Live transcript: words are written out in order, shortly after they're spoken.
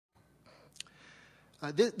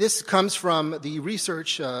This comes from the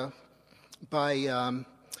research by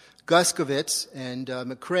Guskovitz and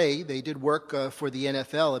McHenry. They did work for the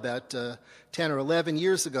NFL about 10 or 11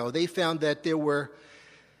 years ago. They found that there were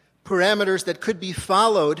parameters that could be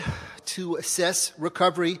followed to assess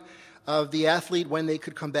recovery of the athlete when they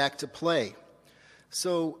could come back to play.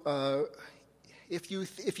 So if you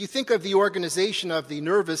think of the organization of the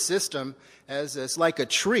nervous system as like a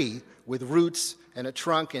tree with roots and a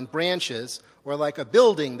trunk and branches, or like a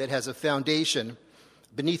building that has a foundation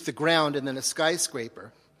beneath the ground and then a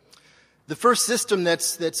skyscraper, the first system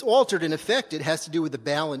that's altered and affected has to do with the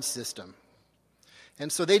balance system.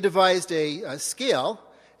 And so they devised a scale,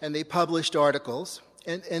 and they published articles,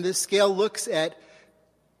 and this scale looks at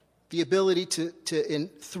the ability to in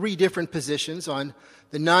three different positions: on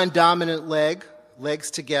the non-dominant leg,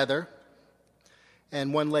 legs together,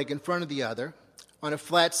 and one leg in front of the other, on a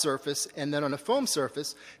flat surface, and then on a foam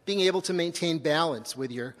surface, being able to maintain balance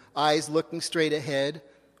with your eyes looking straight ahead,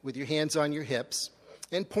 with your hands on your hips.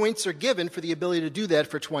 And points are given for the ability to do that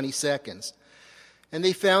for 20 seconds. And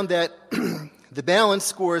they found that the balance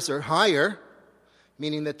scores are higher,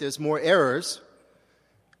 meaning that there's more errors,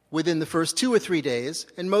 within the first 2 or 3 days,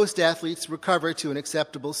 and most athletes recover to an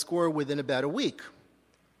acceptable score within about a week.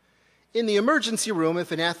 In the emergency room,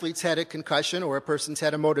 if an athlete's had a concussion or a person's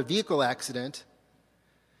had a motor vehicle accident,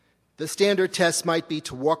 the standard test might be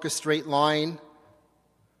to walk a straight line,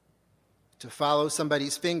 to follow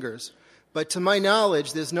somebody's fingers. But to my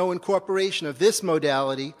knowledge, there's no incorporation of this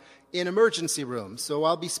modality in emergency rooms. So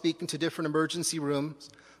I'll be speaking to different emergency rooms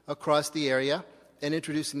across the area and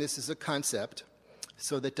introducing this as a concept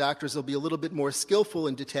so that doctors will be a little bit more skillful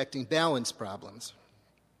in detecting balance problems.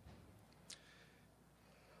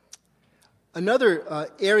 Another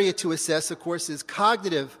area to assess, of course, is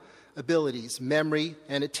cognitive abilities, memory,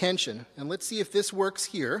 and attention. And let's see if this works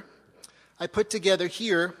here. I put together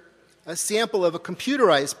here a sample of a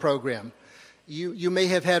computerized program. You may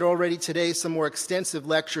have had already today some more extensive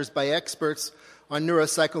lectures by experts on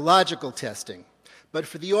neuropsychological testing. But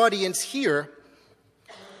for the audience here,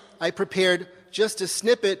 I prepared just a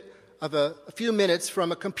snippet of a few minutes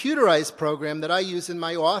from a computerized program that I use in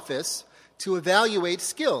my office to evaluate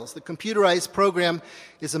skills. The computerized program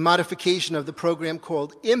is a modification of the program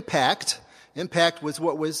called Impact. Impact was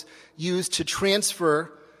what was used to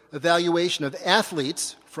transfer evaluation of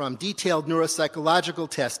athletes from detailed neuropsychological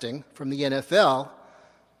testing from the NFL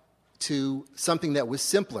to something that was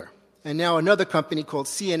simpler. And now another company called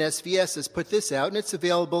CNSVS has put this out, and it's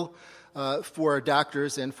available for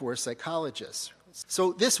doctors and for psychologists.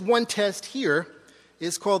 So this one test here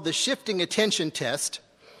is called the shifting attention test,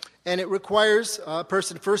 and it requires a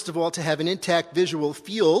person, first of all, to have an intact visual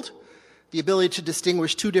field, the ability to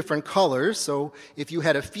distinguish two different colors. So if you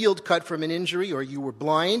had a field cut from an injury, or you were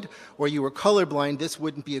blind, or you were colorblind, this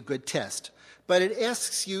wouldn't be a good test. But it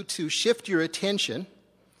asks you to shift your attention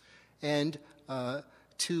and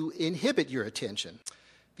to inhibit your attention.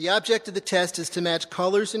 The object of the test is to match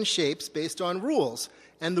colors and shapes based on rules,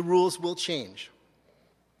 and the rules will change.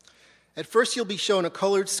 At first, you'll be shown a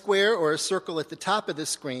colored square or a circle at the top of the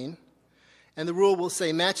screen, and the rule will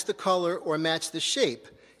say match the color or match the shape.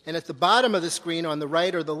 And at the bottom of the screen on the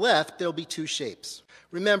right or the left, there'll be two shapes.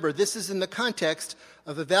 Remember, this is in the context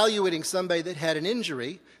of evaluating somebody that had an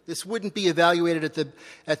injury. This wouldn't be evaluated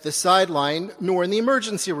at the sideline nor in the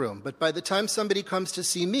emergency room. But by the time somebody comes to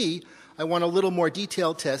see me, I want a little more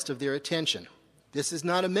detailed test of their attention. This is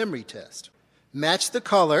not a memory test. Match the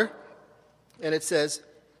color, and it says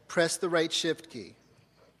press the right shift key.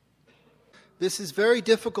 This is very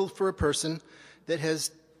difficult for a person that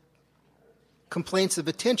has complaints of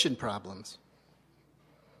attention problems.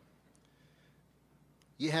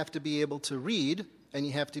 You have to be able to read, and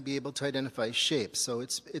you have to be able to identify shapes. So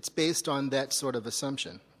it's based on that sort of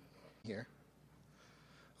assumption here.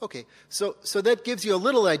 Okay, so that gives you a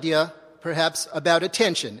little idea, perhaps, about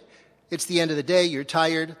attention. It's the end of the day, you're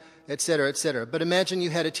tired, etc., etc. But imagine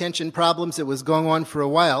you had attention problems that was going on for a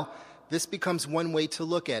while. This becomes one way to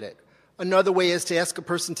look at it. Another way is to ask a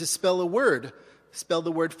person to spell a word. Spell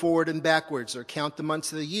the word forward and backwards, or count the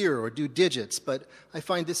months of the year, or do digits. But I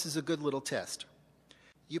find this is a good little test.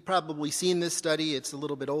 You've probably seen this study. It's a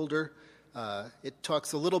little bit older. It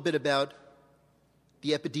talks a little bit about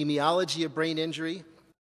the epidemiology of brain injury.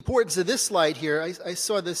 The importance of this slide here, I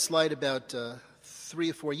saw this slide about 3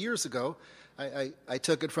 or 4 years ago. I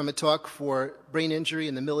took it from a talk for brain injury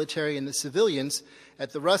in the military and the civilians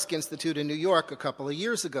at the Rusk Institute in New York a couple of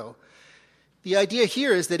years ago. The idea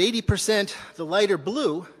here is that 80%, the lighter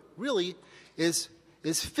blue, really is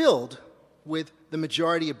filled with the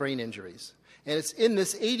majority of brain injuries. And it's in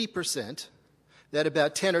this 80% that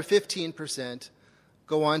about 10 or 15%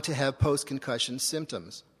 go on to have post-concussion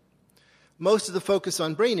symptoms. Most of the focus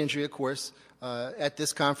on brain injury, of course, at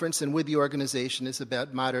this conference and with the organization is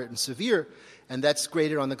about moderate and severe, and that's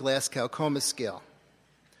graded on the Glasgow-Coma scale.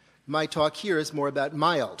 My talk here is more about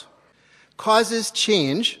mild. Causes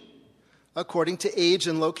change according to age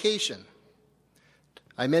and location.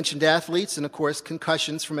 I mentioned athletes and, of course,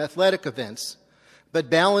 concussions from athletic events. But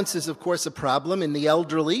balance is, of course, a problem in the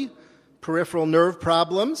elderly, peripheral nerve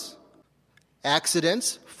problems,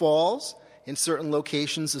 accidents, falls, in certain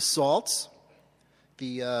locations, assaults.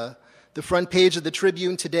 The front page of the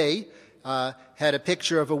Tribune today had a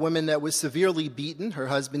picture of a woman that was severely beaten. Her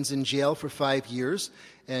husband's in jail for 5 years,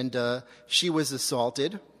 and she was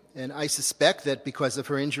assaulted. And I suspect that because of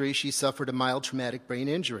her injury, she suffered a mild traumatic brain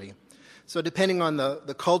injury. So depending on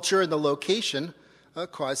the culture and the location,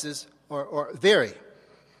 causes or vary.